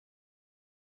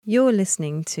You're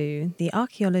listening to the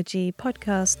Archaeology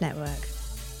Podcast Network.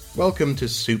 Welcome to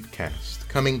Soupcast,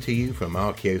 coming to you from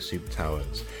Archaeosoup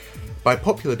Towers. By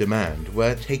popular demand,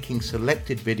 we're taking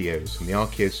selected videos from the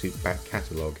Archaeosoup back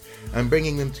catalogue and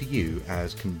bringing them to you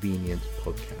as convenient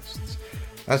podcasts.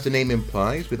 As the name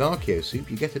implies, with Archaeosoup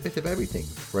you get a bit of everything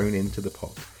thrown into the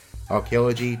pot.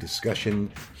 Archaeology, discussion,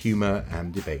 humour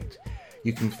and debate.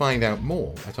 You can find out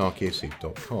more at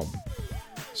archaeosoup.com.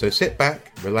 So sit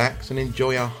back, relax and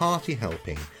enjoy a hearty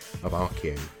helping of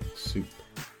Archaeo Soup.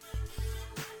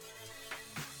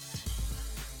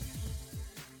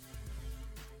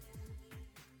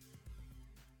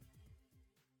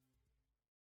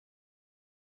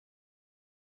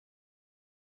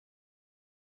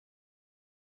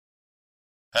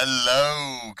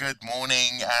 Hello, good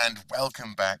morning and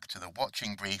welcome back to the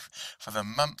watching brief for the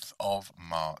month of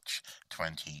March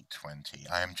 2020.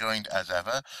 I am joined as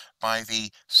ever by the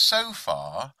so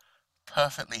far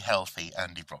perfectly healthy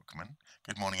Andy Brockman.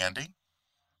 Good morning, Andy.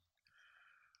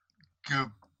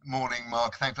 Good morning,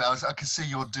 Mark. Thank you. I can see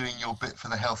you're doing your bit for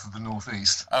the health of the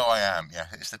Northeast. Oh, I am, yeah.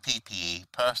 It's the PPE,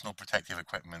 personal protective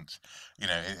equipment, you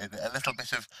know, a little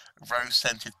bit of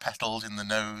rose-scented petals in the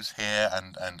nose here,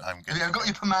 and I'm good. Have you got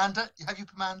your pomander? You have your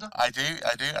pomander? I do,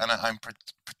 and I'm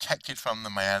protected from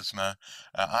the miasma.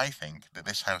 I think that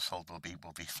this household will be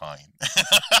fine.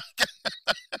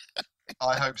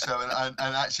 I hope so. And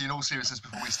actually, in all seriousness,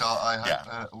 before we start, I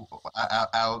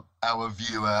hope our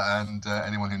viewer and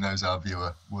anyone who knows our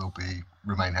viewer will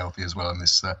remain healthy as well in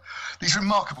these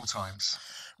remarkable times.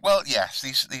 Well, yes,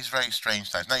 these very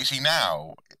strange times. Now, you see,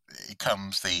 now it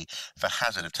comes the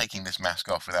hazard of taking this mask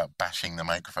off without bashing the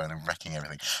microphone and wrecking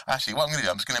everything. Actually, what I'm going to do,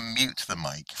 I'm just going to mute the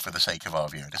mic for the sake of our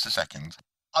viewer. Just a second.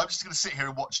 I'm just going to sit here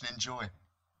and watch and enjoy.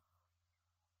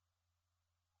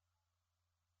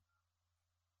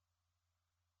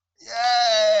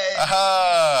 Yay!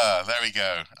 Aha! There we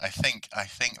go. I think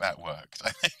that worked.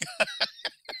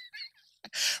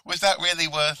 Was that really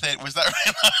worth it? Was that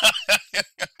really...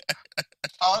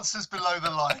 Answers below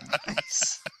the line,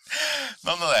 please.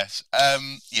 Nonetheless,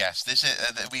 yes, this is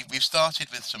we've started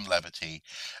with some levity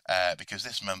because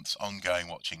this month's ongoing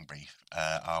watching brief,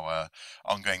 our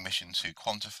ongoing mission to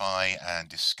quantify and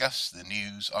discuss the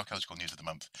news, archaeological news of the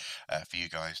month, for you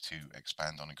guys to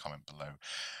expand on and comment below,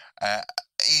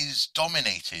 is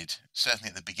dominated, certainly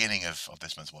at the beginning of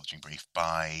this month's watching brief,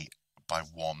 by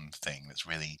one thing that's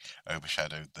really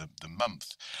overshadowed the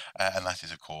month, and that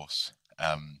is, of course,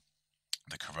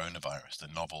 the coronavirus, the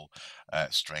novel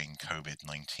strain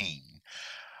COVID-19.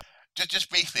 Just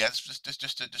briefly,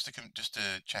 just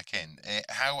to check in,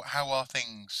 how are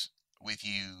things with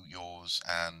you, yours,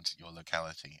 and your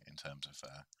locality in terms of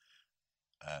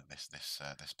this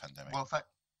pandemic?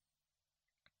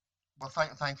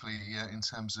 Thankfully, in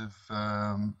terms of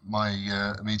my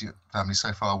immediate family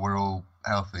so far, we're all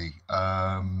healthy,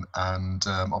 and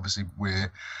obviously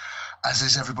we're, as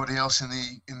is everybody else in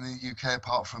the UK,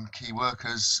 apart from key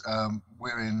workers,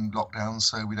 we're in lockdown,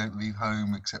 so we don't leave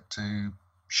home except to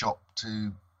shop,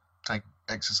 to take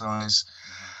exercise,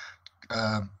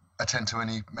 attend to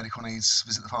any medical needs,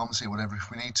 visit the pharmacy or whatever if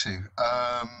we need to.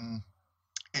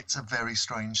 It's a very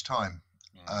strange time.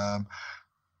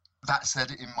 That said,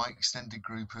 in my extended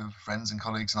group of friends and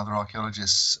colleagues and other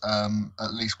archaeologists,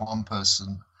 at least one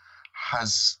person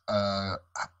has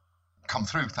come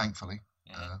through, thankfully.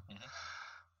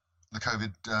 The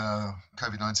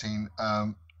COVID-19,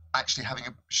 actually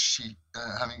she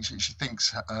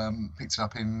thinks picked it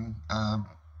up in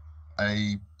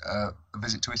a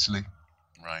visit to Italy.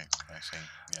 Right, I see.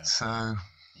 Yeah. So,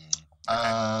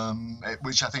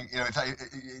 which I think,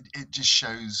 it just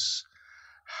shows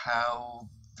how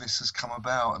this has come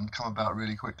about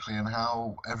really quickly, and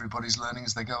how everybody's learning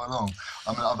as they go along.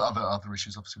 I mean, other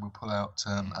issues obviously we'll pull out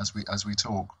as we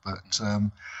talk, but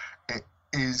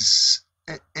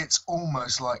it's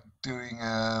almost like doing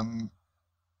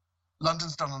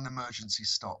London's done an emergency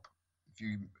stop, if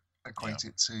you equate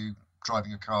it to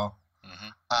driving a car,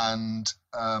 and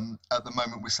at the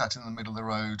moment we're sat in the middle of the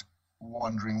road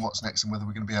wondering what's next and whether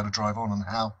we're going to be able to drive on and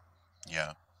how.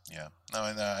 Yeah, no,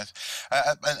 and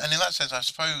in that sense, I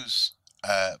suppose,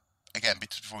 again,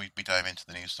 before we dive into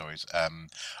the news stories, I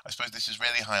suppose this has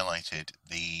really highlighted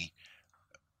the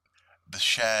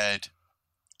shared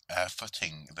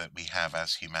footing that we have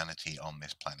as humanity on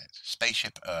this planet.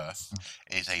 Spaceship Earth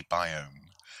is a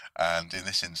biome, and in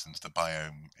this instance, the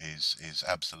biome is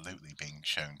absolutely being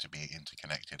shown to be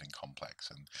interconnected and complex,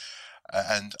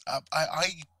 and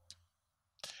I.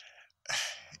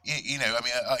 You know, I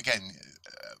mean, again,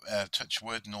 touch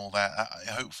wood and all that.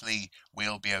 Hopefully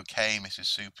we'll be okay. Mrs.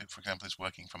 Soup, for example, is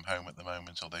working from home at the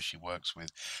moment, although she works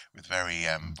with very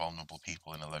vulnerable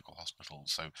people in a local hospital.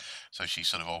 So she's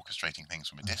sort of orchestrating things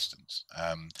from a distance.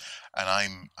 And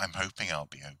I'm hoping I'll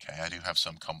be okay. I do have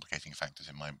some complicating factors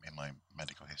in my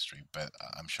medical history, but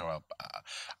I'm sure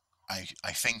I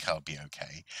think I'll be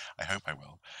okay. I hope I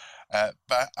will.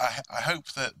 But I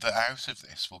hope that out of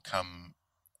this will come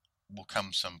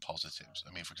some positives.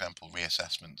 I mean, for example,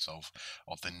 reassessments of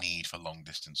the need for long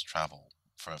distance travel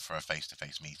for a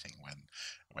face-to-face meeting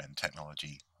when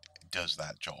technology does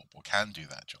that job or can do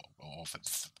that job, or for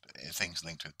things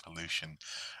linked with pollution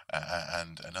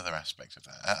and another aspect of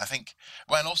that. I think,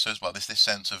 well, and also as well, there's this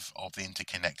sense of the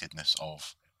interconnectedness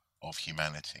of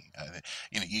humanity.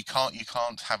 You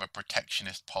can't have a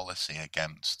protectionist policy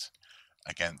against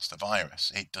a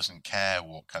virus. It doesn't care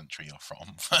what country you're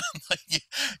from.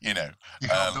 you know, You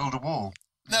can't build a wall.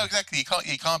 no, exactly. You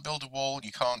can't build a wall.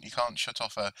 You can't shut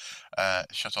off an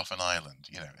island.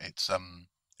 It's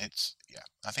yeah.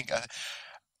 I think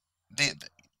the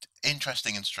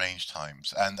interesting and strange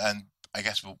times, and I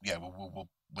guess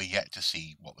we're yet to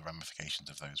see what the ramifications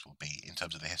of those will be in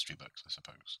terms of the history books, I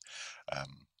suppose.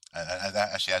 And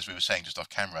that, actually, as we were saying just off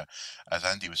camera, as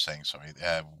Andy was saying, sorry,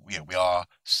 we are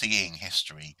seeing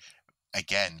history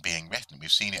again being written.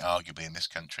 We've seen it arguably in this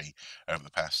country over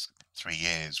the past 3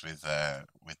 years with the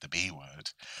B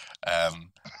word.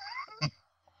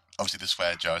 Obviously, the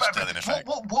swear jar is still in effect.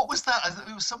 What was that?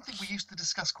 It was something we used to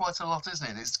discuss quite a lot, isn't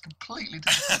it? It's completely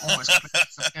different, almost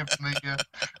disappeared from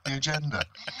the agenda.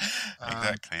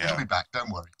 Exactly. Yeah. It'll be back.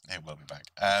 Don't worry. It will be back.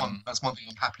 That's one thing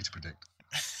I'm happy to predict.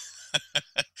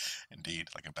 Indeed,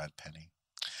 like a bad penny.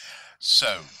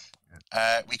 So,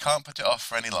 we can't put it off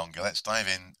for any longer. Let's dive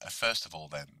in, first of all,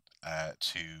 then,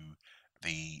 to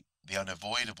the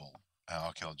unavoidable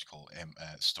archaeological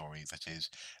story that is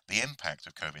the impact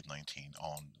of COVID-19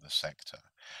 on the sector.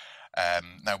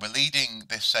 Now, we're leading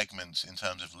this segment in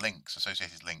terms of links,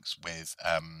 associated links with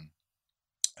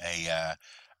the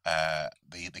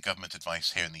government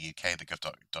advice here in the UK, the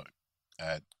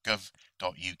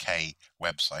gov.uk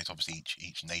website. Obviously,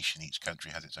 each nation, each country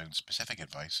has its own specific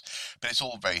advice, but it's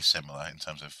all very similar in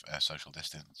terms of social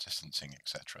distancing,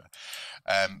 etc.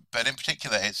 But in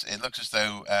particular, it looks as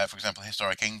though, for example,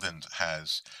 Historic England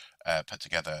has put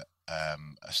together a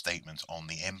statement on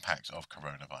the impact of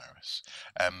coronavirus.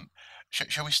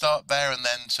 Shall we start there and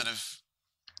then sort of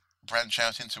branch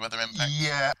out into other impacts?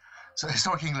 Yeah. So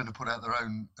Historic England have put out their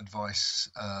own advice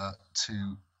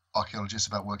to archaeologists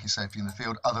about working safely in the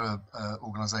field. Other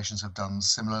organisations have done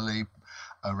similarly.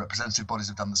 Representative bodies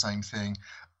have done the same thing.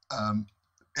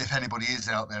 If anybody is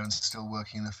out there and still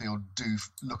working in the field, do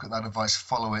look at that advice,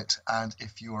 follow it, and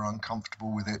if you are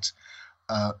uncomfortable with it,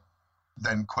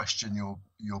 then question your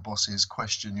bosses,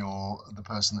 question the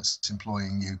person that's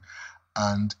employing you,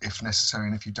 and if necessary,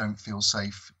 and if you don't feel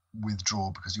safe,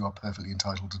 withdraw, because you are perfectly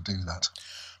entitled to do that.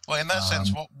 Well, in that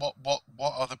sense, what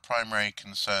are the primary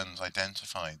concerns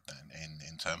identified then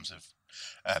in terms of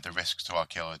the risks to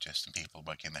archaeologists and people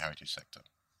working in the heritage sector?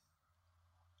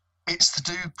 It's to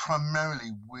do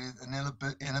primarily with an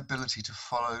inability to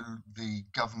follow the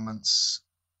government's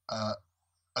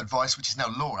advice, which is now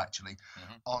law actually,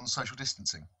 on social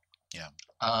distancing. Yeah.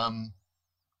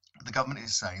 The government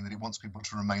is saying that it wants people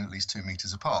to remain at least 2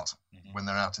 meters apart when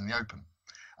they're out in the open,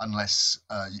 unless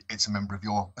it's a member of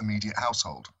your immediate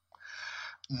household.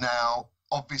 Now,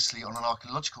 obviously, on an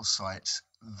archaeological site,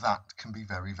 that can be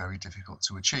very, very difficult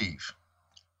to achieve,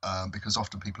 because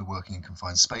often people are working in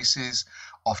confined spaces,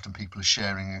 often people are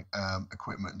sharing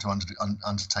equipment to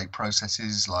undertake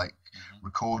processes like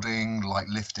recording, like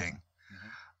lifting.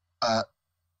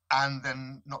 And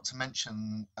then, not to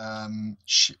mention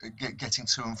getting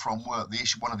to and from work.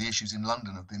 One of the issues in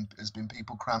London has been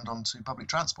people crammed onto public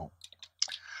transport.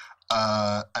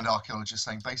 And archaeologists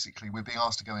saying basically we're being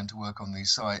asked to go into work on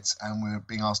these sites, and we're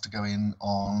being asked to go in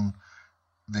on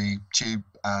the tube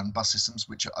and bus systems,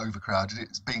 which are overcrowded.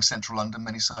 It's being central London,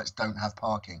 many sites don't have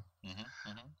parking.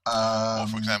 Or,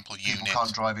 for example, people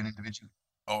can't drive in individually.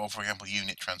 Or, for example,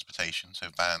 unit transportation, so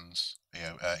vans.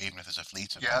 Even if there's a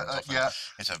fleet of vans,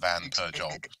 it's a van per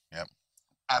job. Yeah,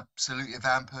 absolutely, a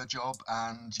van per job,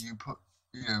 and you put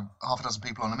half a dozen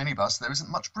people on a minibus. There isn't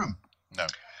much room. No.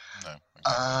 Exactly.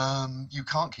 You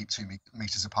can't keep 2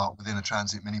 meters apart within a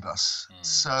transit minibus.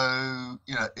 So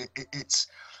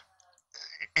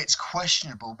it's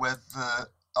questionable whether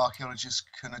archaeologists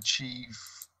can achieve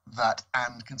that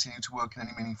and continue to work in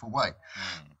any meaningful way.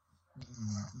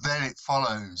 then it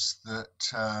follows that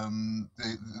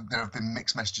there have been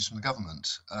mixed messages from the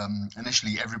government.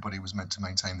 Initially, everybody was meant to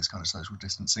maintain this kind of social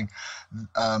distancing.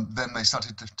 Then they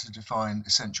started to define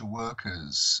essential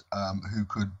workers who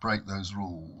could break those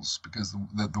rules because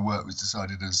the work was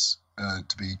decided as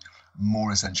to be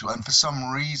more essential. And for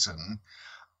some reason,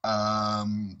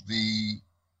 the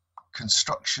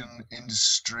construction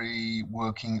industry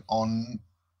working on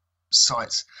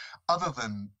sites other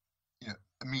than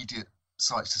immediate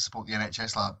sites to support the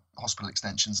NHS, like hospital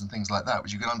extensions and things like that,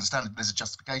 which you can understand there's a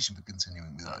justification for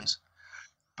continuing with those.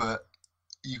 But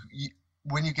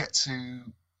when you get to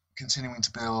continuing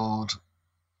to build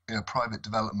private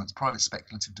developments, private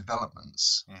speculative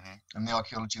developments, and the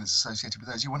archaeology that's associated with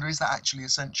those, you wonder, is that actually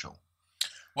essential?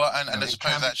 Well, and I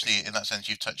suppose actually in that sense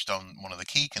you've touched on one of the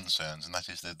key concerns, and that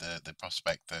is the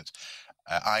prospect that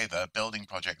either building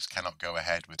projects cannot go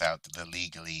ahead without the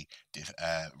legally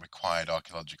required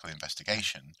archaeological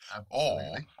investigation,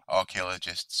 or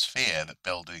archaeologists fear that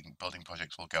building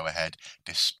projects will go ahead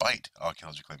despite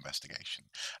archaeological investigation,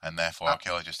 and therefore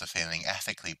archaeologists are feeling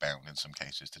ethically bound in some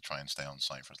cases to try and stay on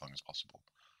site for as long as possible.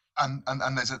 And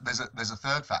there's a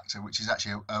third factor, which is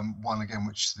actually one again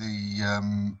which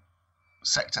the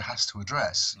sector has to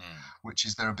address, which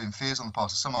is there have been fears on the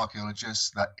part of some archaeologists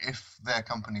that if their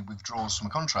company withdraws from a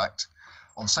contract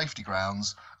on safety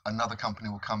grounds, another company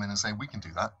will come in and say, we can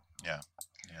do that.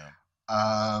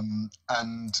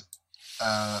 And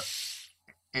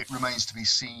it remains to be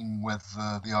seen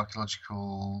whether the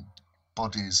archaeological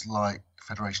bodies like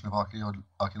Federation of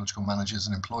Archaeological Managers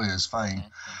and Employers, FAME,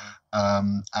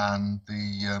 and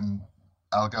the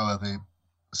ALGOA, the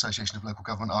Association of Local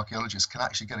Government Archaeologists, can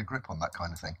actually get a grip on that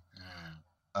kind of thing.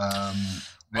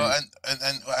 Well,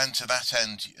 and to that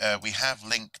end, we have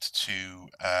linked to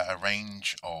a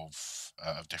range of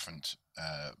different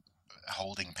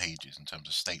holding pages in terms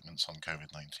of statements on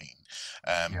COVID-19.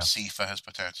 CIFA has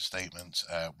put out a statement.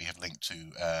 We have linked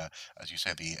to, as you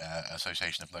say, the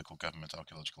Association of Local Government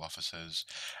Archaeological Officers.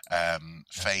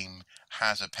 FAME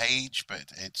has a page,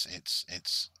 but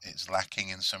it's lacking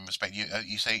in some respect. You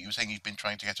were saying you've been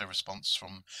trying to get a response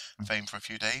from FAME for a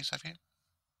few days, have you?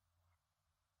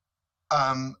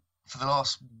 For the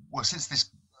since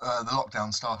the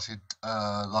lockdown started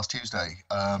last Tuesday,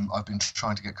 I've been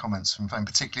trying to get comments from FAME,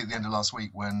 particularly at the end of last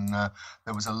week when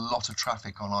there was a lot of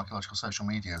traffic on archaeological social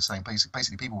media saying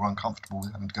basically people were uncomfortable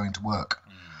with having to go into work.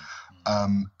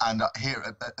 And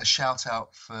here a shout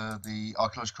out for the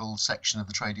archaeological section of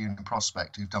the Trade Union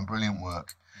Prospect, who've done brilliant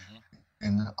work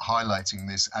in highlighting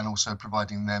this and also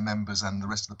providing their members and the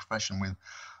rest of the profession with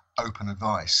open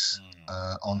advice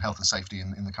on health and safety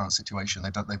in the current situation.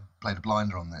 They've played a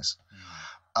blinder on this.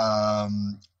 But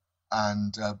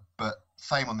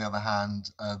FAME, on the other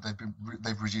hand, they've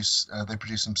produced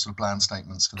some sort of bland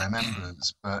statements for their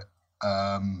members, but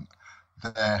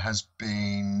there has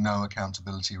been no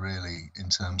accountability really in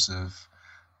terms of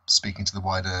speaking to the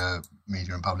wider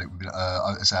media and public.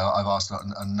 I've asked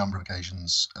on a number of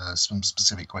occasions some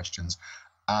specific questions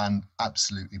and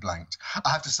absolutely blanked. I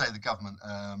have to say the government,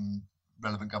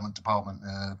 relevant government department,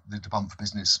 the Department for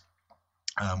Business,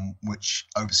 which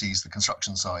oversees the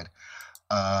construction side,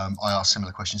 I asked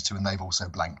similar questions to, and they've also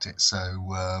blanked it. So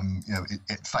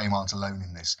FAME aren't alone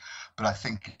in this. But I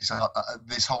think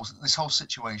this whole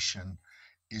situation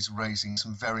is raising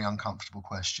some very uncomfortable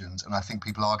questions, and I think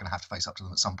people are going to have to face up to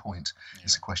them at some point.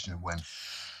 It's a question of when.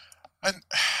 And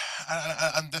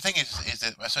the thing is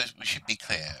that, I suppose we should be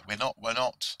clear. We're not.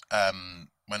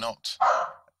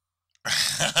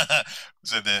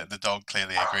 So the dog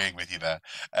clearly agreeing with you there.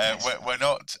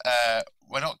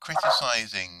 We're not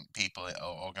criticising people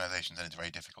or organisations in a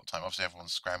very difficult time. Obviously,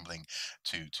 everyone's scrambling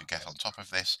to get on top of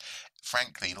this.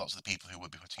 Frankly, lots of the people who will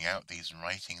be putting out these and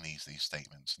writing these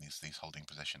statements and these holding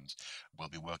positions will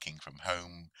be working from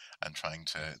home and trying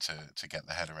to get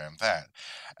their head around that.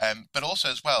 But also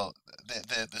as well,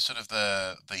 the sort of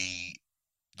the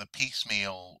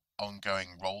piecemeal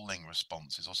ongoing rolling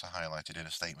response is also highlighted in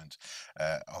a statement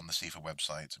on the CIFA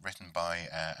website written by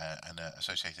an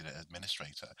associated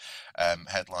administrator,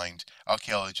 headlined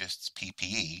 "Archaeologists'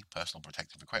 PPE, personal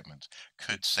protective equipment,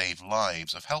 could save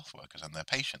lives of health workers and their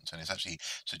patients." And it's actually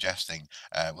suggesting,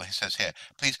 well, it says here,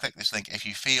 please click this link if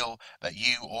you feel that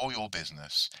you or your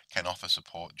business can offer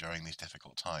support during these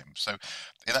difficult times. So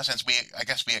in that sense, I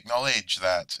guess we acknowledge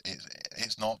that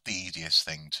it's not the easiest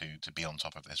thing to be on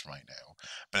top of this right now,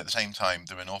 but at the same time,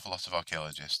 there are an awful lot of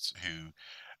archaeologists who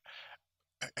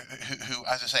who,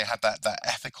 as I say, had that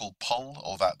ethical pull,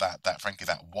 or that frankly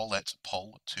that wallet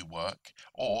pull to work,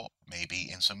 or maybe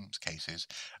in some cases,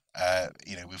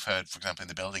 we've heard, for example, in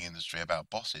the building industry about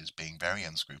bosses being very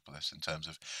unscrupulous in terms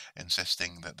of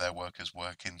insisting that their workers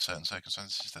work in certain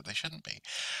circumstances that they shouldn't be.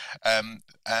 And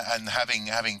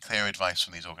having clear advice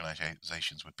from these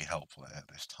organisations would be helpful at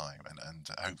this time, and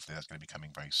hopefully that's going to be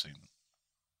coming very soon.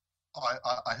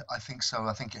 I think so.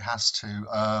 I think it has to.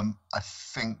 I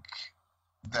think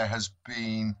there has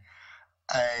been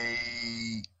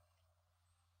a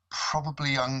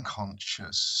probably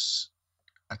unconscious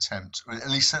attempt, or at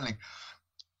least certainly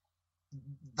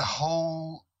the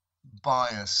whole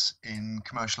bias in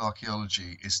commercial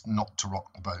archaeology is not to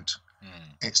rock the boat.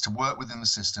 It's to work within the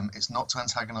system. It's not to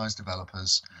antagonize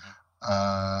developers.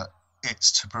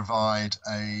 It's to provide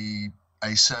a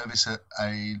service at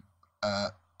a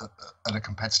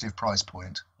competitive price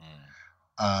point.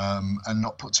 And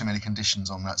not put too many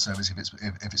conditions on that service if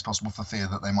it's possible, for fear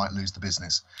that they might lose the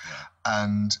business.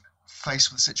 And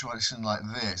faced with a situation like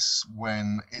this,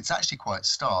 when it's actually quite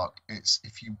stark, it's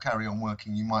if you carry on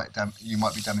working, you might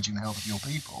be damaging the health of your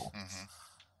people.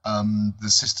 The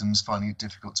system's finding it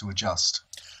difficult to adjust.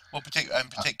 Well,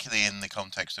 particularly in the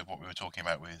context of what we were talking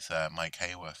about with Mike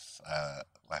Hayworth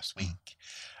last week.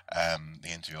 The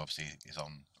interview obviously is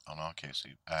on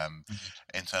Archaeosoup.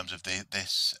 In terms of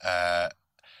this,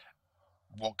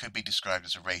 what could be described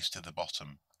as a race to the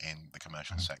bottom in the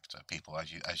commercial sector. People,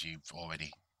 as you've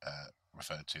already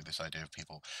referred to, this idea of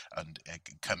people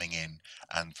coming in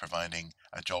and providing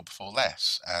a job for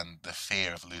less, and the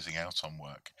fear of losing out on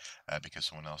work because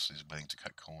someone else is willing to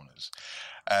cut corners.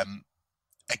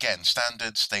 Again,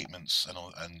 standard statements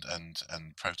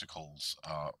and protocols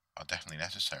are definitely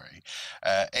necessary.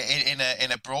 In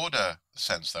a broader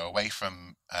sense, though, away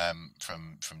from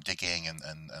digging and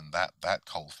that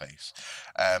coalface,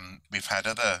 we've had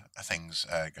other things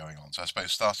going on. So I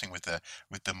suppose starting with the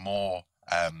more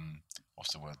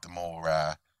what's the word? The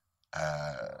more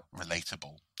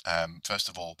relatable. First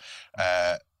of all.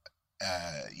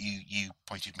 You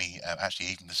pointed me actually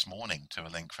even this morning to a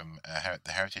link from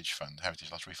the Heritage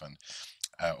Lottery Fund,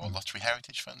 or Lottery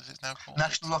Heritage Fund, as it's now called.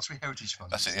 National Lottery Heritage Fund.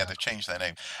 That's it. Yeah, they've changed their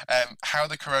name. How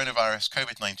the coronavirus,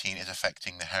 COVID-19, is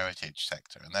affecting the heritage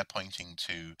sector, and they're pointing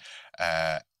to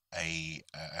a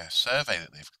survey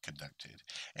that they've conducted,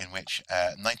 in which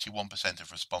 91%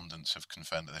 of respondents have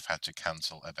confirmed that they've had to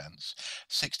cancel events.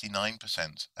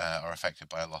 69% are affected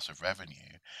by a loss of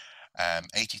revenue.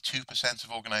 82%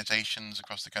 of organisations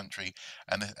across the country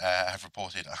have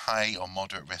reported a high or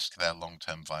moderate risk to their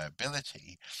long-term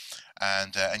viability,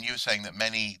 and you were saying that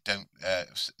many don't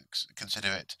consider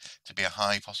it to be a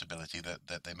high possibility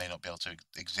that they may not be able to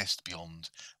exist beyond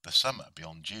the summer,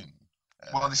 beyond June.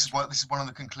 Well, this is one of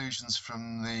the conclusions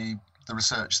from the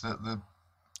research that the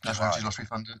National Heritage Lottery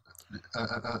Fund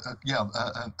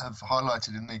have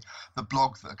highlighted in the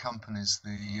blog that accompanies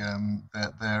their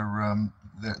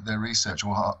research,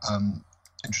 or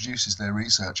introduces their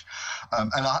research.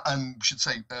 And I should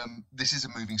say, this is a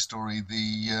moving story.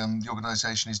 The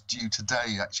organisation is due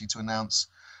today actually to announce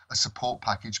a support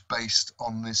package based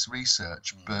on this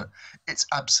research, but it's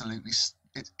absolutely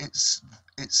it's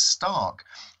stark.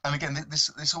 And again,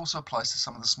 this also applies to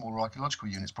some of the smaller archaeological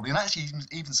units, probably, and actually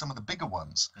even some of the bigger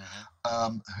ones,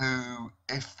 who,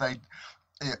 if they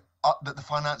that the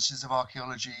finances of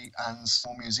archaeology and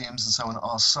small museums and so on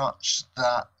are such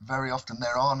that very often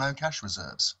there are no cash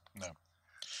reserves. No.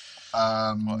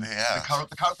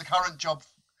 The current job,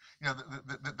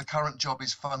 the current job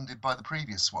is funded by the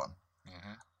previous one.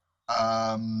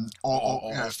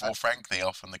 Or frankly,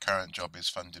 often the current job is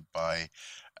funded by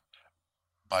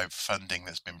funding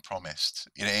that's been promised.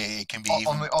 It can be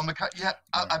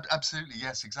absolutely,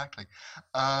 yes, exactly.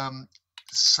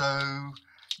 So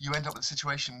you end up with a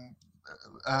situation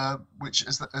which,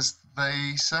 as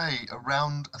they say,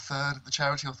 around a third of the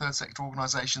charity or third sector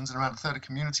organisations and around a third of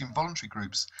community and voluntary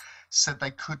groups said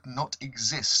they could not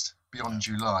exist beyond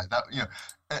July. That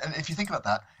and if you think about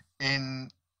that,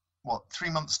 in 3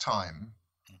 months' time,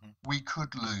 we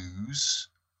could lose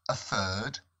a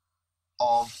third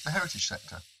of the heritage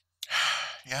sector.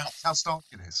 Yeah. That's how stark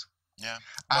it is. Yeah.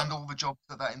 And all the jobs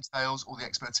that entails, all the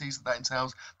expertise that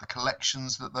entails, the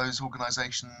collections that those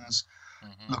organisations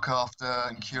look after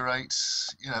and curate.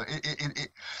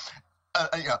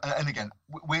 And again,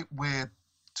 we're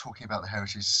talking about the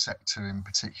heritage sector in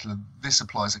particular. This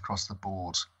applies across the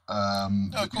board.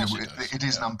 It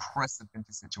is an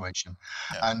unprecedented situation,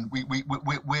 and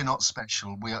we're not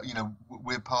special.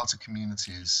 We're part of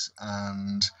communities,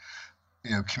 and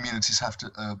communities have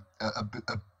to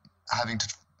having to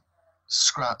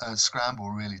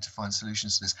scramble really to find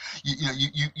solutions to this.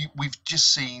 We've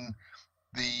just seen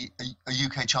a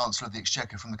UK Chancellor of the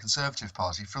Exchequer from the Conservative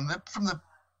Party, from the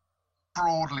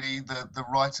broadly the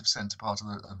right of centre part of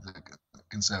the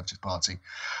Conservative Party,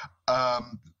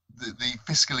 the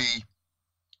fiscally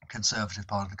conservative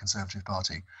part of the Conservative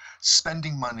Party,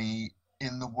 spending money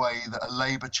in the way that a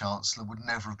Labour Chancellor would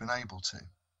never have been able to.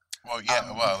 Well,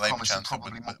 a Labour Chancellor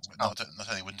not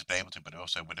only wouldn't have been able to, but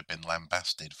also would have been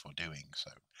lambasted for doing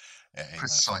so.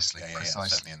 Precisely.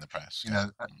 Certainly in the press.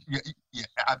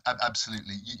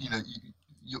 Absolutely.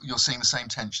 You're seeing the same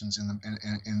tensions in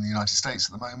the United States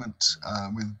at the moment,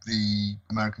 with the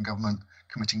American government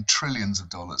committing trillions of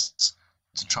dollars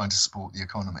to trying to support the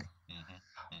economy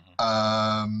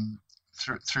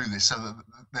through this, so that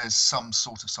there's some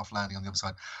sort of soft landing on the other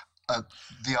side.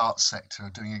 The arts sector are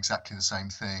doing exactly the same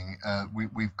thing.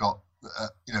 We've got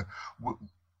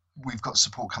we've got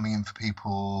support coming in for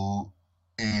people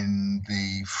in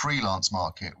the freelance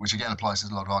market, which again applies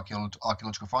to a lot of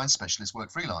archaeological finds specialists work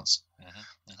freelance.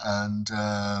 And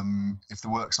if the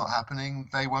work's not happening,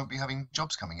 they won't be having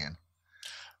jobs coming in.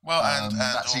 Well, and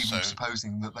that's also, even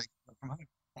supposing that they work from home.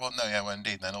 Well, no, yeah, well,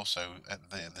 indeed. And then also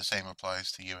the same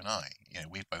applies to you and I.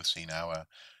 We've both seen our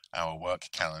work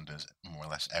calendars more or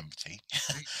less empty.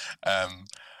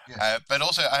 But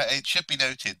also, it should be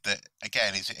noted that,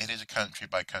 again, it is a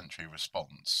country-by-country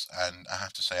response. And I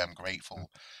have to say I'm grateful.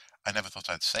 I never thought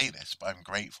I'd say this, but I'm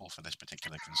grateful for this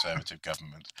particular Conservative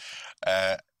government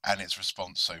and its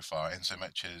response so far, in so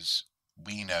much as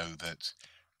we know that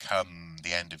come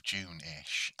the end of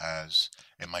June-ish, as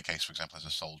in my case, for example, as a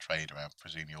sole trader, I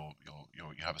presume you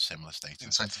have a similar status. In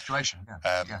the same situation,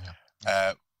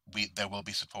 there will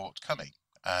be support coming,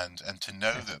 and to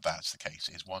know that that's the case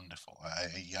is wonderful.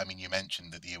 I mean, you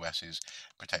mentioned that the US is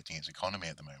protecting its economy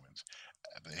at the moment,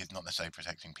 but it's not necessarily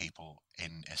protecting people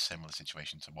in a similar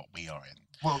situation to what we are in.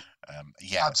 Well,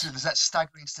 absolutely. There's that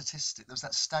staggering statistic. There was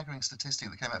that staggering statistic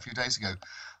that came out a few days ago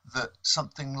that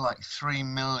something like 3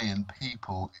 million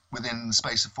people within the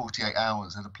space of 48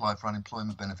 hours had applied for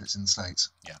unemployment benefits in the States.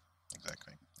 Yeah,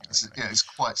 exactly. It's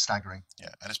quite staggering.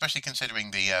 Yeah, and especially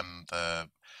considering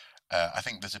I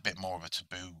think there's a bit more of a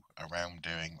taboo around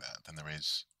doing that than there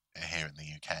is here in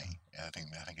the UK. I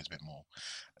think it's a bit more.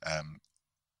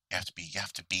 You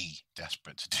have to be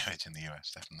desperate to do it in the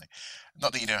US, definitely.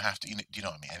 Not that you don't have to. Do you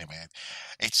know what I mean? Anyway,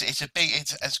 it's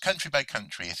as country by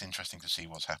country. It's interesting to see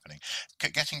what's happening.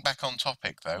 Getting back on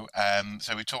topic though.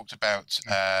 So we talked about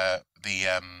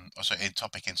also in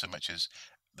topic in so much as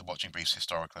the Watching Brief's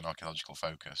historical and archaeological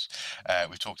focus.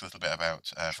 We've talked a little bit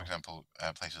about, for example,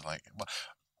 places like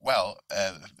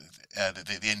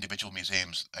the individual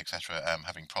museums, etc.,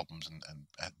 having problems and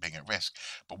being at risk.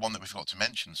 But one that we forgot to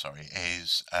mention,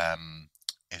 is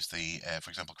the, for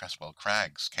example, Cresswell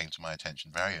Crags came to my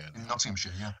attention very early. In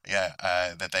Nottinghamshire,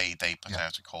 that they put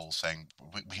out a call saying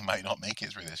we might not make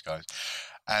it through this, guys.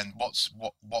 And what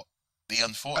the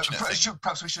unfortunate thing.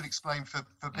 Perhaps we should explain for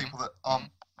people that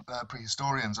aren't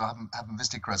prehistorians or haven't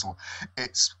visited Cresswell.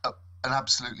 It's an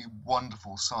absolutely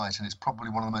wonderful site, and it's probably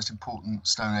one of the most important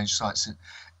Stone Age sites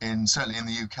certainly in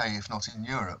the UK, if not in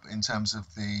Europe, in terms of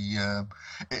the.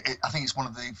 I think it's one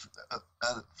of the,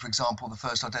 for example, the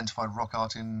first identified rock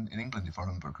art in England, if I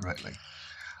remember correctly.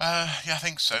 Yeah, I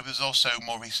think so. There's also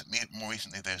more recently,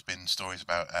 there's been stories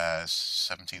about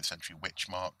 17th century witch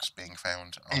marks being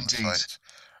found on the site.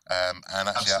 And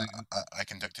actually, I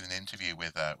conducted an interview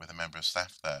with a member of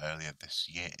staff there earlier this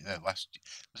year. Was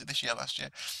it this year? Last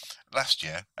year,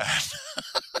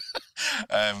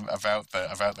 about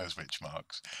those witch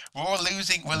marks. We're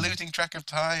losing track of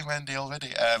time, Andy,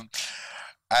 already. And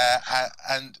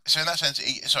so in that sense,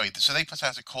 so they put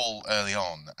out a call early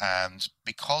on, and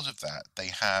because of that,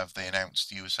 they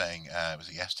announced. You were saying, was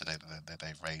it yesterday that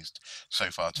they've raised so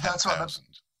far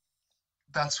 10,000?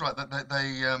 That's right.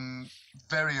 They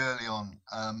very early on,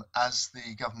 as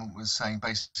the government was saying,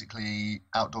 basically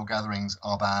outdoor gatherings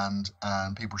are banned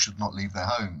and people should not leave their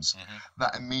homes.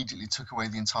 That immediately took away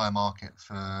the entire market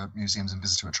for museums and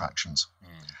visitor attractions.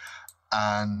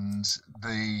 And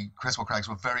the Cresswell Crags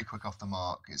were very quick off the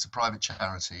mark. It's a private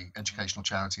charity, educational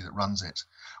charity that runs it,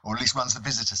 or at least runs the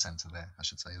visitor centre there, I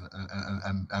should say,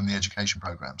 and the education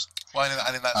programmes. Well,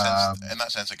 and in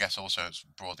that sense, I guess also it's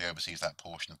broadly oversees that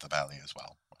portion of the valley as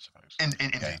well, I suppose.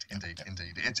 Indeed.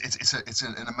 It's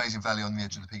an amazing valley on the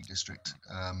edge of the Peak District,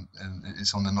 and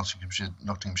it's on the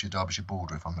Nottinghamshire-Derbyshire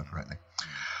border, if I remember correctly.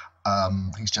 I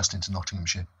think it's just into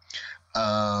Nottinghamshire.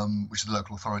 Which is the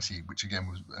local authority, which again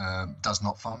does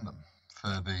not fund them for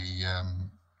the,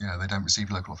 they don't receive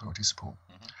local authority support.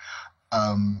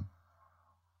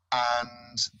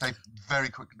 and they very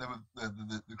quickly,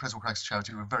 the Creswell Craigs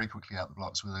charity were very quickly out the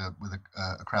blocks with a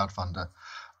crowdfunder,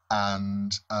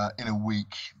 and in a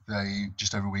week,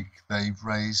 just over a week, they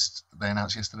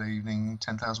announced yesterday evening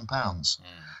 £10,000.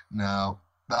 Now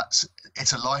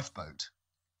it's a lifeboat,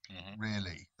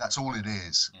 really. That's all it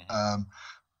is.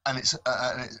 And it's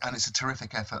a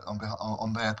terrific effort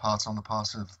on their part, on the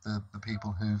part of the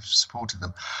people who've supported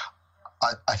them.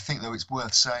 I think, though, it's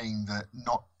worth saying that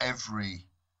not every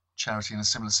charity in a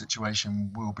similar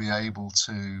situation will be able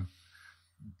to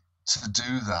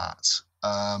do that.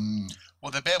 Well,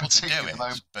 they'll be able to do it,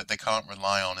 but they can't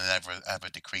rely on an ever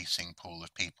decreasing pool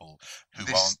of people who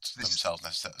aren't themselves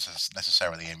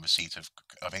necessarily in receipt of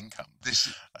income.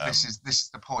 This is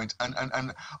the point,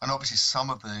 and obviously some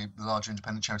of the larger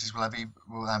independent charities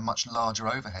will have much larger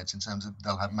overheads in terms of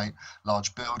they'll have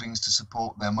large buildings to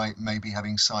support. They may be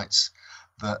having sites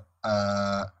that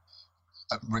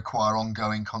require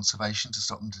ongoing conservation to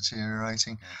stop them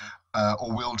deteriorating,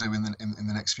 or will do in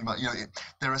the next few months.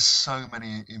 There are so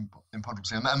many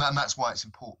imponderables, and that's why it's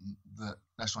important that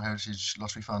National Heritage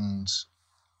Lottery Fund,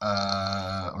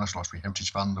 or National Lottery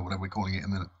Heritage Fund, or whatever we're calling it at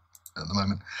the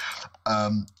moment,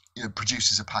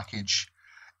 produces a package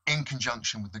in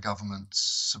conjunction with the government's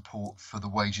support for the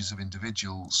wages of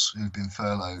individuals who've been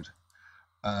furloughed,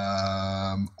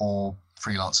 or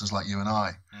freelancers like you and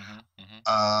I.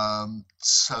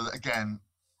 So that, again,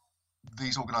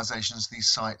 these organisations, these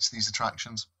sites, these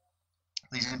attractions,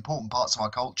 these important parts of our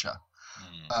culture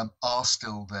are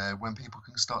still there when people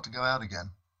can start to go out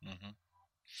again.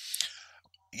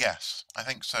 Yes, I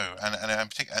think so, and in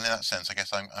that sense, I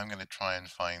guess I'm going to try and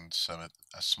find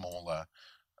a smaller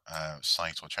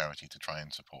site or charity to try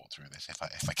and support through this, if I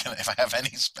have any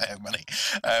spare money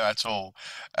at all.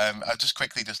 I've just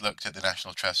quickly looked at the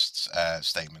National Trust's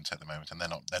statement at the moment, and they're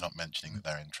not mentioning that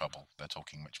they're in trouble. They're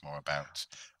talking much more about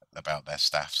their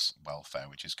staff's welfare,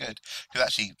 which is good, because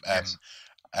actually Yes.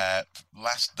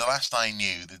 the last I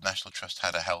knew, the National Trust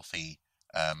had a healthy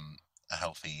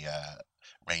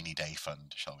rainy day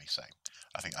fund, shall we say?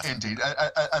 I think Indeed,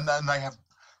 and then they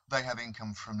have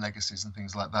income from legacies and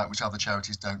things like that, which other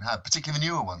charities don't have, particularly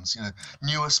the newer ones.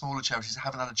 Newer, smaller charities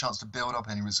haven't had a chance to build up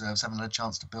any reserves, haven't had a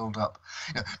chance to build up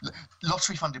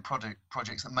lottery-funded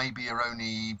projects that maybe are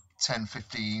only 10,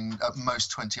 15, at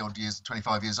most 20 odd years,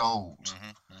 25 years old,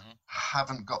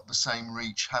 haven't got the same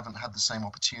reach, haven't had the same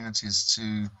opportunities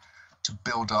to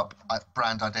build up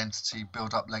brand identity,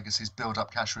 build up legacies, build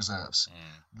up cash reserves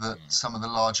that some of the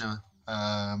larger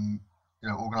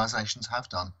organisations have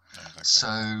done. Exactly.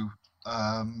 So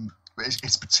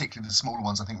it's particularly the smaller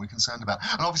ones I think we're concerned about,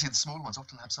 and obviously the smaller ones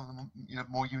often have some of them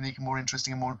more unique and more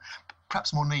interesting and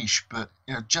perhaps more niche, but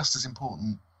just as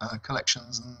important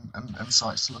collections and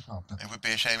sites to look after. It would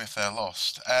be a shame if they're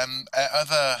lost.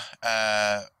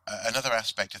 Another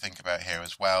aspect to think about here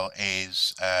as well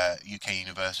is UK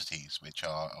universities, which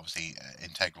are obviously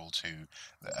integral to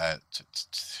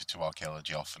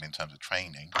archaeology often in terms of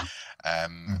training.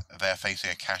 They're facing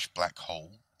a cash black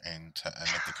hole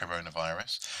amid the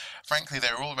coronavirus. Frankly,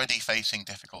 they were already facing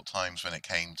difficult times when it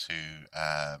came to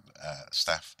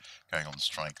staff going on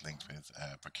strike linked with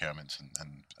procurement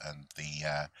and the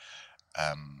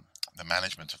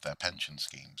management of their pension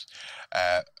schemes.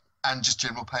 And just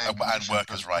general pay and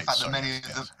workers' rights. The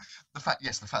fact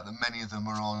that many of them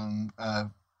are on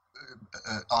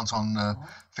aren't on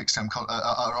fixed term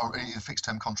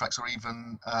contracts, or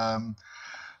even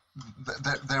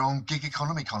they're on gig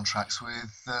economy contracts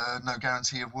with no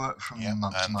guarantee of work from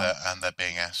month to month. And they're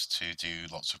being asked to do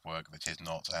lots of work that is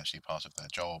not actually part of their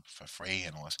job for free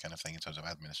and all this kind of thing in terms of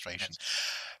administration. Yes.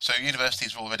 So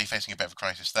universities are already facing a bit of a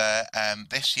crisis there.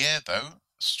 This year, though,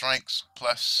 strikes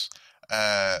plus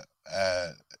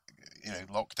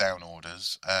lockdown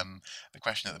orders. The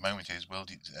question at the moment is, will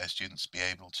students be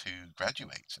able to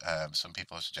graduate? Some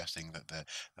people are suggesting that there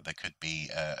could be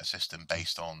a system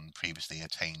based on previously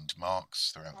attained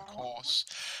marks throughout the course.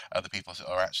 Other people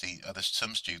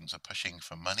some students are pushing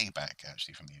for money back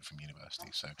actually from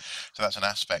university. So that's an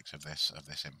aspect of this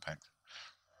impact.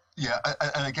 Yeah,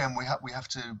 and again we have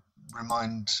to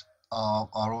remind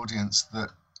our audience that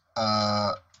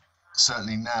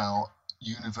certainly now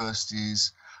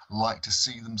universities like to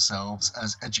see themselves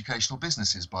as educational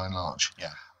businesses by and large.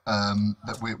 Yeah.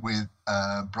 That with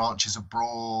branches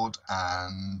abroad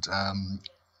and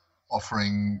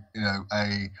offering,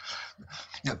 the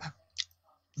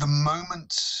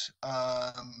moment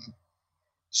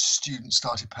students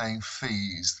started paying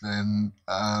fees, then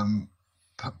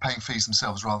paying fees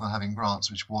themselves rather than having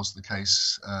grants, which was the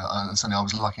case, and certainly I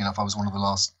was lucky enough. I was one of the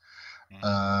last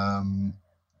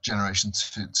generation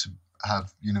to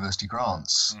have university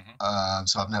grants.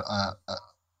 So I've never.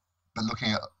 But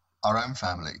looking at our own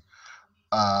family,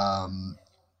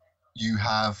 you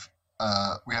have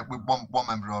we have one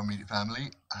member of our immediate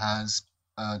family has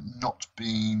not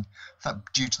been,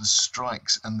 due to the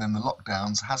strikes and then the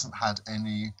lockdowns, hasn't had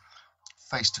any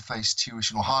face-to-face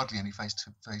tuition, or hardly any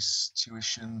face-to-face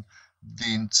tuition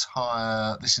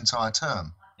this entire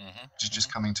term, which is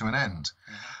just coming to an end.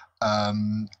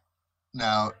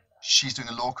 Now she's doing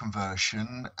a law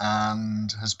conversion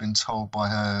and has been told by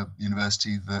her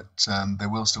university that there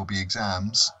will still be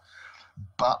exams,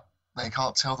 but they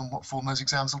can't tell them what form those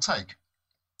exams will take.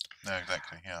 No,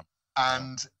 exactly, yeah.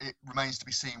 And it remains to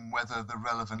be seen whether the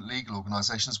relevant legal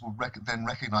organisations will then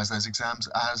recognise those exams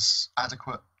as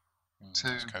adequate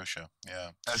as kosher,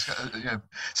 yeah.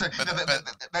 So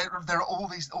there are all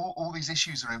these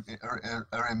issues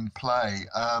are in play.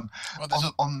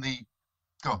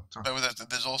 Go on, sorry. But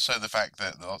there's also the fact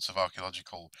that lots of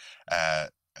archaeological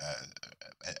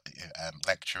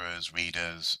lecturers,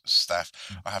 readers, staff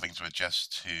are having to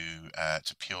adjust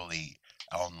to purely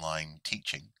online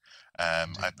teaching.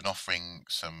 I've been offering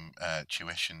some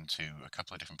tuition to a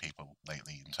couple of different people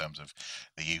lately in terms of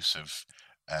the use of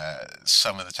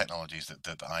some of the technologies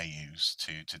that I use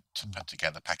to put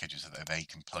together packages that they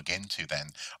can plug into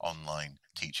then online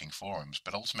teaching forums.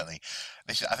 But ultimately,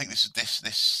 I think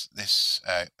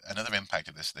another impact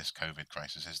of this COVID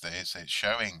crisis is that it's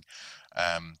showing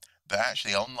that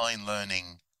actually online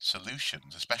learning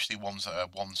solutions, especially ones that are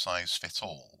one size fits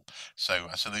all. So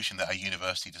a solution that a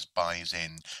university just buys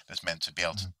in that's meant to be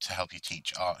able to help you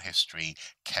teach art history,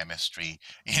 chemistry,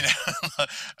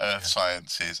 earth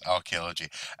sciences, archaeology.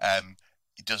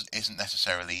 Isn't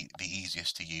necessarily the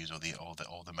easiest to use or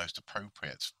the most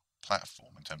appropriate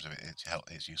platform in terms of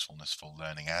its usefulness for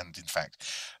learning, and in fact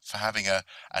for having a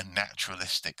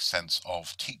naturalistic sense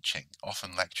of teaching.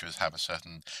 Often lecturers have a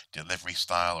certain delivery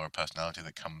style or a personality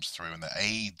that comes through and that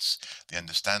aids the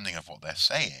understanding of what they're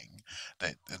saying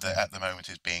that at the moment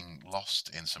is being lost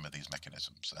in some of these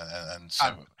mechanisms, and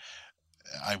so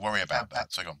I worry about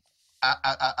that. So go on.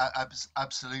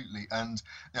 Absolutely. And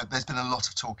there's been a lot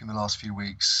of talk in the last few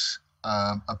weeks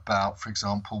about, for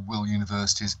example, will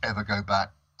universities ever go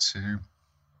back to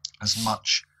as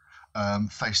much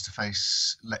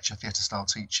face-to-face lecture theatre style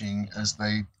teaching as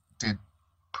they did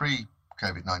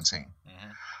pre-COVID-19.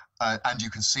 And you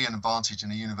can see an advantage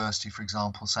in a university, for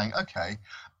example, saying, okay,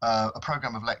 a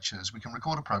programme of lectures, we can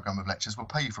record a programme of lectures, we'll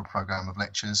pay you for a programme of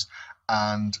lectures,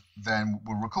 and then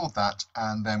we'll record that,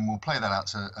 and then we'll play that out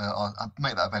to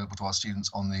make that available to our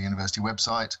students on the university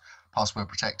website, password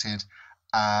protected,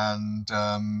 and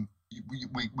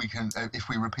we can, if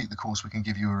we repeat the course, we can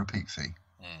give you a repeat fee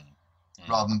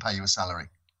rather than pay you a salary.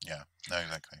 Yeah, no,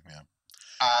 exactly. Yeah.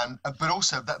 And but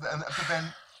also but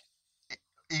then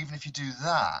even if you do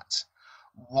that,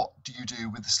 what do you do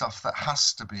with the stuff that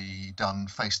has to be done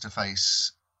face to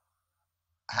face,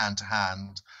 hand to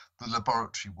hand, the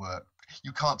laboratory work?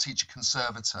 You can't teach a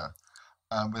conservator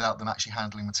without them actually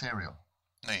handling material.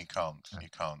 No, you can't. Yeah. You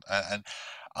can't. And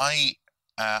I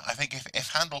think if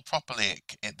handled properly,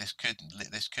 this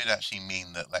could actually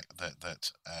mean that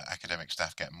academic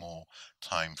staff get more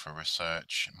time for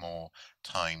research, more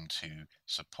time to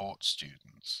support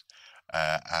students,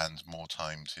 and more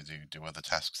time to do other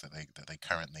tasks that they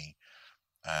currently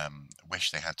wish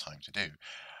they had time to do.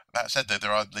 That said, though,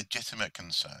 there are legitimate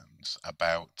concerns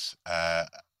about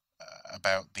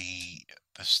the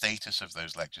status of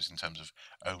those lectures in terms of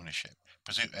ownership.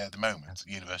 At the moment,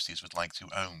 universities would like to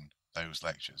own those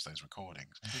lectures, those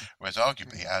recordings, whereas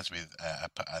arguably, as with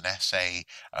an essay,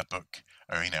 a book,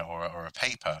 or or a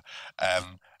paper,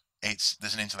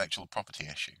 there's an intellectual property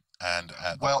issue, and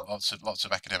lots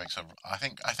of academics are, I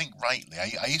think rightly.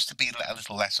 I used to be a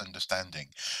little less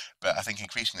understanding, but I think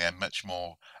increasingly I'm much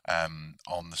more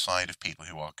on the side of people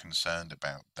who are concerned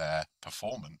about their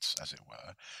performance, as it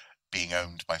were, being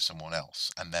owned by someone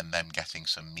else, and then them getting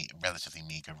some relatively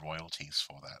meager royalties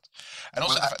for that. And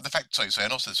also the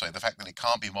fact that it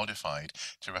can't be modified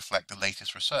to reflect the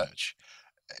latest research,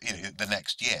 the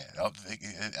next year. I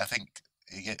think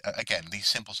again, these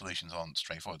simple solutions aren't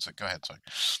straightforward. So go ahead. Sorry.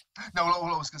 No, all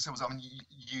I was going to say was, I mean,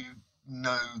 you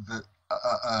know that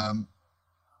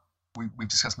we've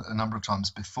discussed it a number of times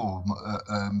before.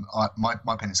 My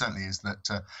opinion certainly is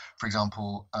that, for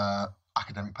example,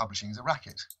 academic publishing is a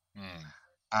racket.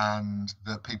 And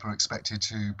that people are expected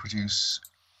to produce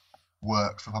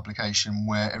work for publication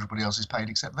where everybody else is paid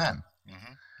except them.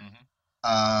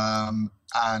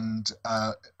 And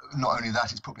not only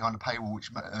that, it's put behind a paywall,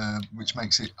 which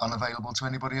makes it unavailable to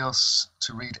anybody else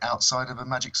to read outside of a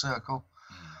magic circle.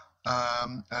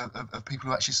 of people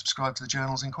who actually subscribe to the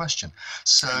journals in question.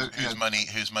 So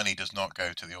whose money does not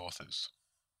go to the authors,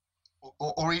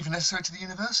 or even necessarily to the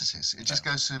universities. It just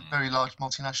goes to very large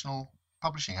multinational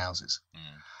publishing houses.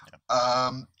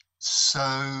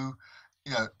 So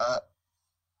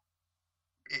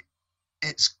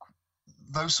it's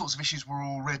those sorts of issues were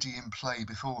already in play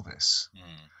before this.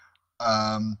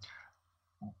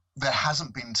 There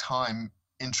hasn't been time,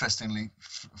 interestingly,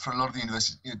 for a lot of the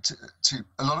universities to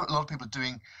a lot of people are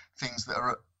doing things that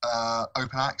are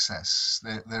open access.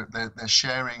 They're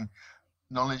sharing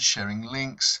knowledge, sharing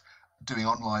links, doing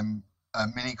online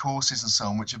mini courses and so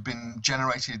on, which have been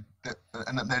generated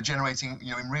and they're generating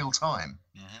in real time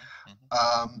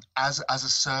as a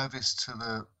service to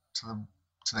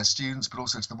their students, but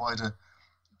also to the wider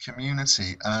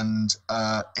community. And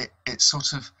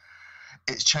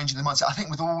it's changing the mindset. I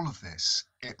think with all of this,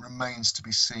 it remains to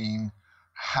be seen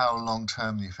how long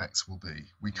term the effects will be.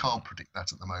 We can't predict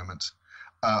that at the moment.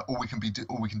 All we can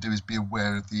do is be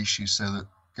aware of the issue so that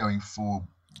going forward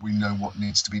we know what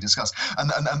needs to be discussed.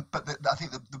 But I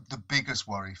think the biggest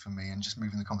worry for me, and just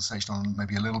moving the conversation on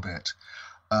maybe a little bit,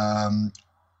 I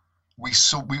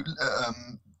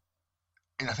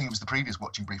think it was the previous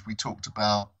watching brief, we talked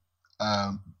about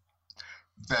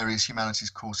various humanities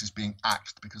courses being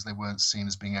axed because they weren't seen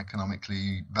as being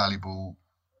economically valuable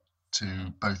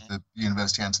to both the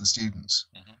university and to the students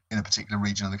in a particular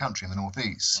region of the country, in the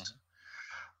Northeast.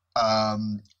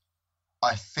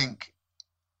 I think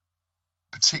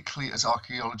particularly as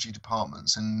archaeology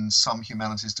departments and some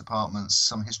humanities departments,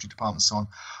 some history departments, so on,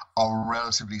 are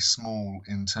relatively small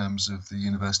in terms of the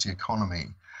university economy,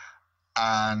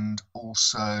 and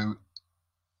also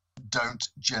don't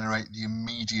generate the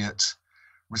immediate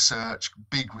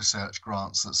big research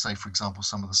grants that, say, for example,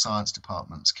 some of the science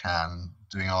departments can,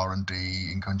 doing R&D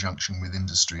in conjunction with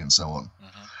industry and so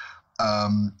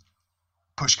on.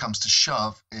 Push comes to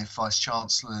shove, if vice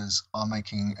chancellors are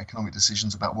making economic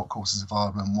decisions about what courses are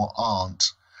viable and what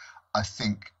aren't, I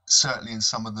think certainly in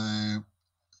some of the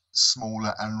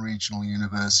smaller and regional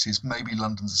universities, maybe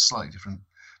London's a slightly different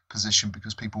position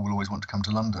because people will always want to come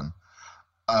to London,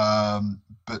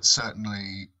 but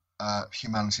certainly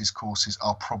humanities courses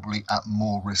are probably at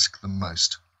more risk than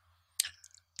most.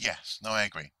 Yes, no, I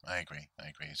agree.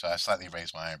 So I slightly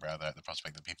raised my eyebrow there at the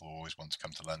prospect that people always want to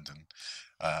come to London.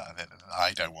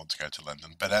 I don't want to go to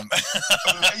London, but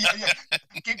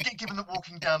Given that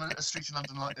walking down a street in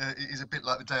London is a bit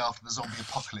like the day after the zombie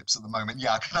apocalypse at the moment,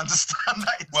 I can understand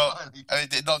that entirely. Well,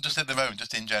 not just at the moment,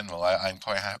 just in general. I'm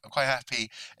quite happy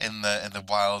in the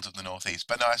wilds of the Northeast.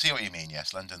 But no, I see what you mean.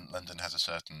 Yes, London has a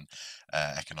certain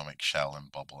economic shell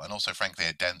and bubble, and also, frankly,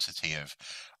 a density of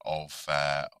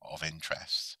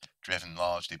interests driven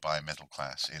largely by a middle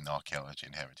class in archaeology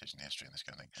and heritage and history and this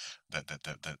kind of thing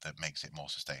that makes it more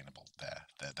sustainable there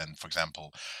than, for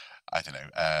example, I don't know,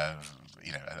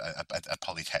 a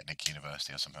polytechnic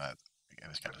university or something like that.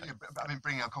 This kind of thing. I mean,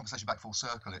 bringing our conversation back full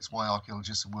circle, it's why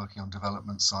archaeologists are working on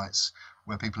development sites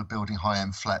where people are building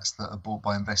high-end flats that are bought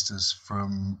by investors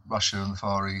from Russia and the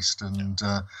Far East and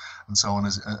so on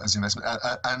as investment,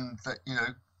 and that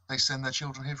they send their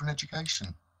children here for an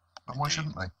education. And why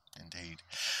shouldn't they? Indeed.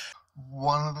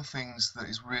 One of the things that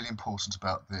is really important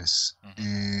about this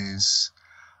is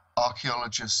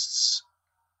archaeologists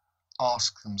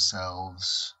ask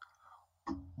themselves,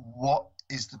 what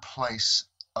is the place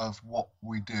of what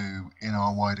we do in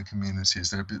our wider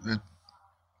communities? When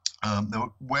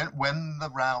the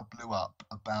row blew up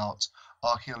about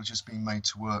archaeologists being made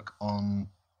to work on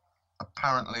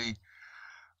apparently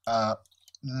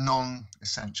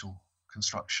non-essential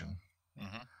construction,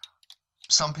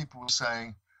 some people were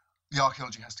saying the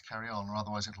archaeology has to carry on or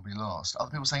otherwise it'll be lost. Other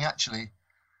people were saying actually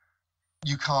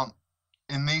you can't,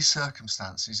 in these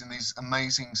circumstances, in these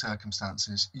amazing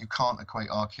circumstances, you can't equate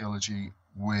archaeology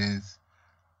with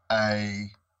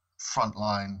a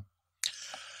frontline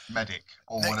medic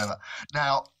or whatever.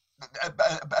 Now,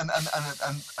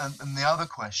 and the other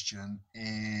question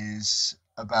is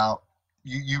about,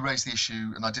 you raised the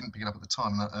issue, and I didn't pick it up at the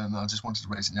time, and I just wanted to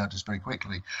raise it now just very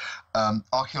quickly.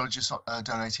 Archaeologists are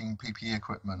donating PPE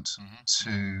equipment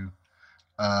to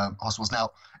hospitals. Now,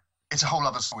 it's a whole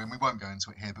other story, and we won't go into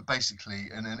it here, but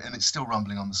basically, and it's still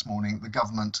rumbling on this morning, the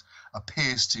government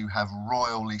appears to have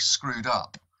royally screwed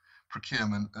up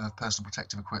procurement of personal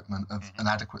protective equipment of an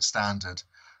adequate standard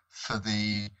for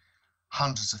the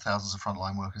hundreds of thousands of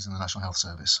frontline workers in the National Health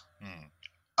Service.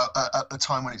 At the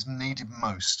time when it's needed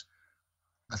most,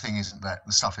 the thing isn't there,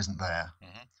 the stuff isn't there.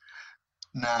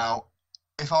 Now,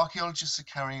 if archaeologists are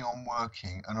carrying on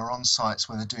working and are on sites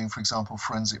where they're doing, for example,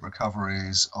 forensic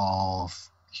recoveries of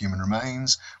human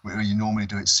remains, where you normally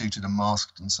do it suited and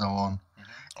masked and so on.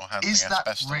 Or handling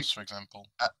asbestos, for example.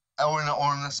 Or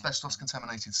an asbestos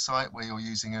contaminated site where you're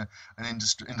using an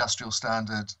industrial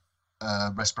standard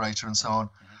respirator and so on.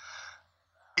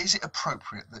 Is it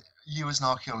appropriate that you as an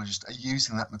archaeologist are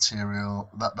using that material,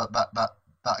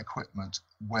 that equipment,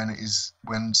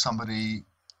 when somebody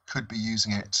could be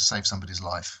using it to save somebody's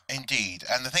life? Indeed,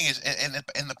 and the thing is,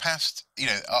 in the past,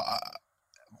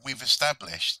 we've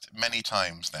established many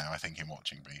times now, I think, in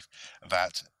Watching Brief,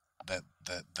 that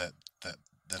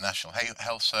the National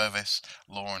Health Service,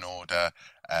 law and order,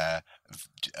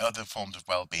 other forms of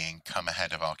well-being come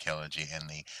ahead of archaeology in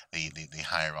the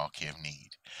hierarchy of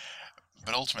need.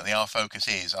 But ultimately, our focus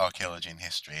is archaeology and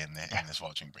history in this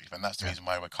Watching Brief, and that's the reason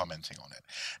why we're commenting on it.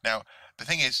 Now, the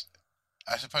thing is,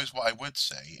 I suppose what I would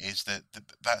say is that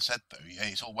that said, though,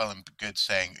 it's all well and good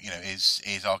saying, is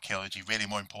archaeology really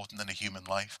more important than a human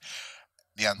life?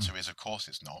 The answer is, of course,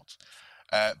 it's not.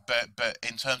 But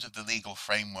in terms of the legal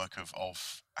framework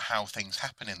of how things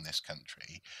happen in this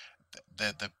country,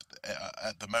 at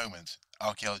the moment,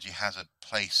 archaeology has a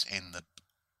place in the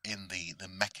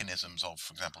mechanisms of,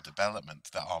 for example,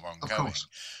 development that are ongoing.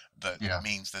 That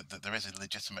means that there is a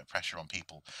legitimate pressure on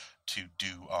people to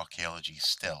do archaeology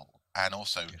still, and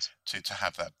also to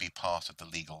have that be part of the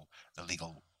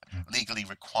legally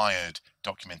required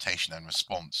documentation and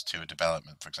response to a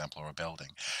development, for example, or a building.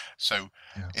 So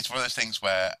it's one of those things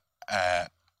where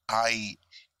I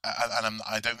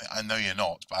know you're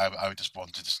not, but I would just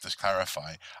want to just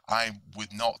clarify. I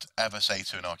would not ever say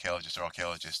to an archaeologist or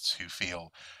archaeologists who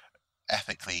feel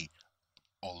ethically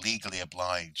or legally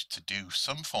obliged to do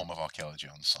some form of archaeology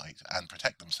on site and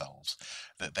protect themselves,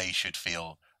 that they should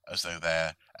feel as though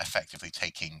they're effectively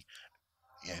taking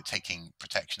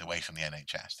protection away from the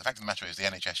NHS. The fact of the matter is, the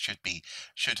NHS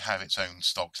should have its own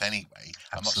stocks anyway.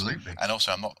 Absolutely. I'm not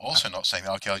saying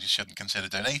that archaeologists shouldn't consider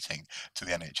donating to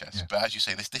the NHS. But as you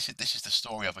say, this is the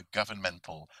story of a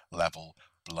governmental level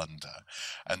blunder,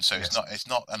 and so it's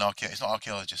not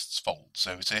archaeologists' fault.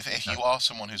 So if you are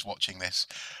someone who's watching this,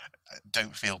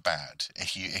 don't feel bad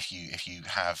if you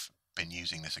have been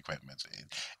using this equipment.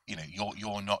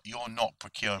 You're not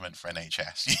procurement for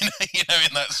NHS.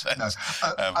 In that sense.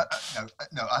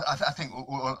 I think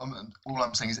all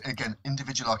I'm saying is, again,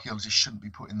 individual archaeologists shouldn't be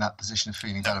put in that position of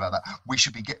feeling bad about that. We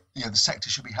should be the sector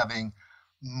should be having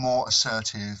more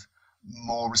assertive,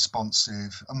 more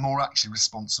responsive, and more actually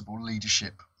responsible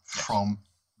leadership from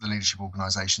the leadership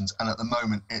organisations. And at the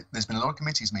moment, there's been a lot of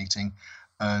committees meeting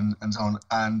and so on,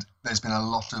 and there's been a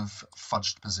lot of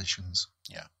fudged positions.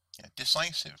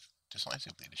 Decisive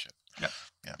leadership.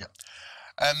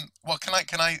 Well,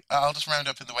 I'll just round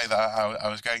up in the way that I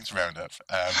was going to round up.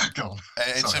 Go on.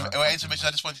 I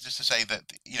just wanted to say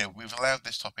that we've allowed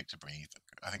this topic to breathe,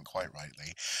 I think quite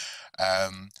rightly,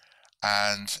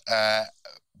 and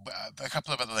a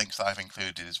couple of other links that I've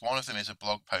included is, one of them is a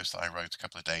blog post that I wrote a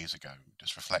couple of days ago,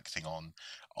 just reflecting on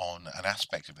an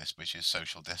aspect of this, which is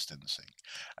social distancing.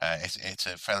 It's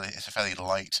a fairly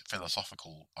light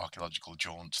philosophical archaeological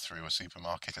jaunt through a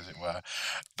supermarket, as it were,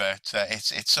 but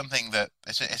it's something that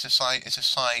it's a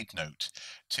side note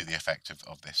to the effect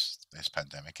of this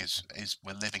pandemic. Is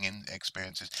we're living in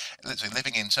experiences, literally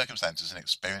living in circumstances and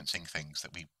experiencing things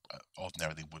that we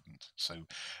ordinarily wouldn't. So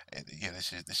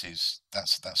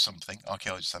that's something.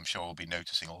 Archaeologists, I'm sure, will be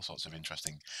noticing all sorts of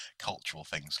interesting cultural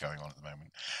things going on at the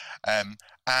moment.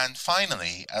 And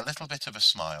finally, a little bit of a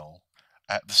smile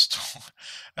at the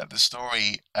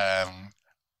story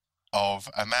of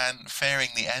a man fearing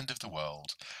the end of the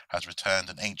world has returned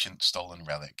an ancient stolen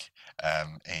relic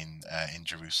in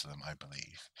Jerusalem, I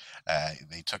believe.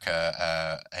 They took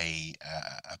a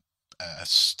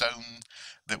stone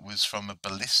that was from a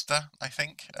ballista, I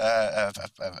think,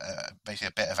 basically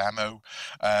a bit of ammo,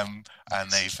 and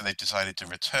they decided to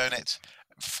return it,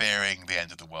 fearing the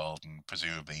end of the world, and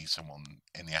presumably someone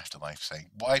in the afterlife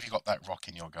saying, "Why have you got that rock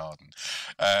in your garden?"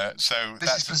 So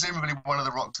this is presumably one of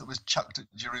the rocks that was chucked at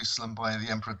Jerusalem by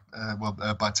the emperor,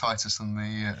 by Titus and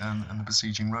the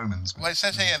besieging Romans. Well, it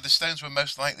says here the stones were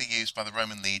most likely used by the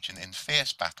Roman legion in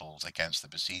fierce battles against the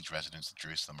besieged residents of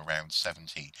Jerusalem around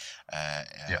 70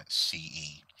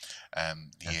 CE.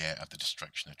 The year of the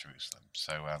destruction of Jerusalem.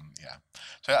 So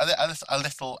so a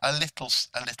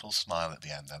little smile at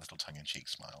the end, a little tongue-in-cheek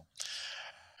smile.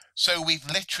 So we've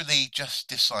literally just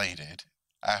decided,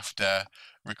 after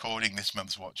recording this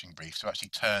month's Watching Brief, to actually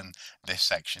turn this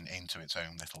section into its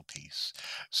own little piece.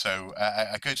 So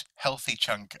a good healthy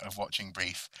chunk of Watching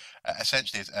Brief,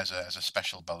 essentially as a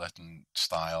special bulletin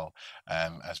style,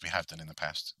 as we have done in the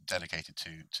past, dedicated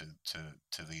to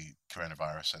the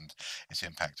coronavirus and its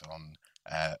impact on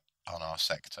our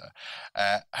sector.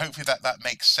 Hopefully that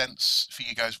makes sense for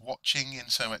you guys watching, in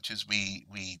so much as we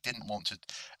didn't want to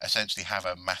essentially have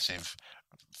a massive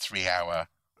 3-hour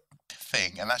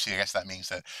thing, and actually I guess that means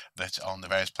that on the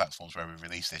various platforms where we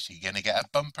release this, you're going to get a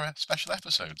bumper special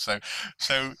episode. So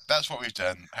that's what we've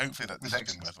done. Hopefully that this has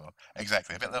been worthwhile.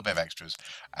 Exactly, a little bit of extras,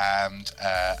 and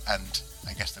I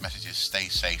guess the message is stay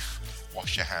safe,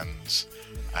 wash your hands,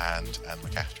 and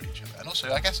look after each other. And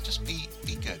also, I guess, just be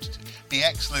good, be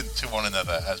excellent to one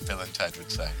another, as Bill and Ted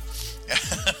would say. Yeah.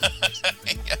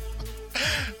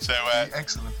 So be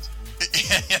excellent.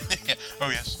 Yeah. Oh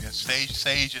yes,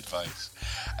 sage advice.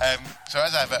 So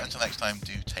as ever, until next time,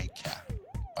 do take care.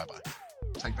 Bye bye.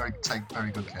 Take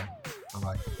very good care. Bye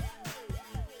bye.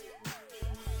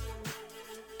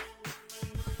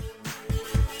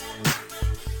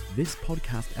 This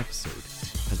podcast episode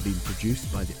has been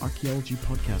produced by the Archaeology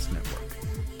Podcast Network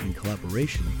in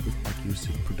collaboration with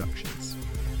Archaeosoup Productions.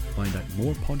 Find out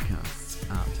more podcasts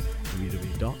at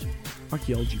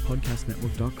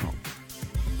www.archaeologypodcastnetwork.com.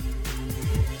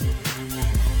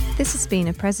 This has been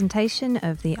a presentation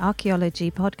of the Archaeology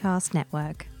Podcast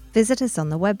Network. Visit us on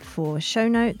the web for show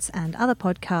notes and other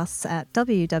podcasts at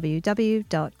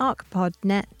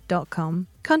www.archpodnet.com.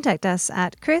 Contact us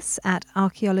at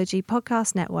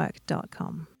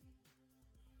chris@archaeologypodcastnetwork.com.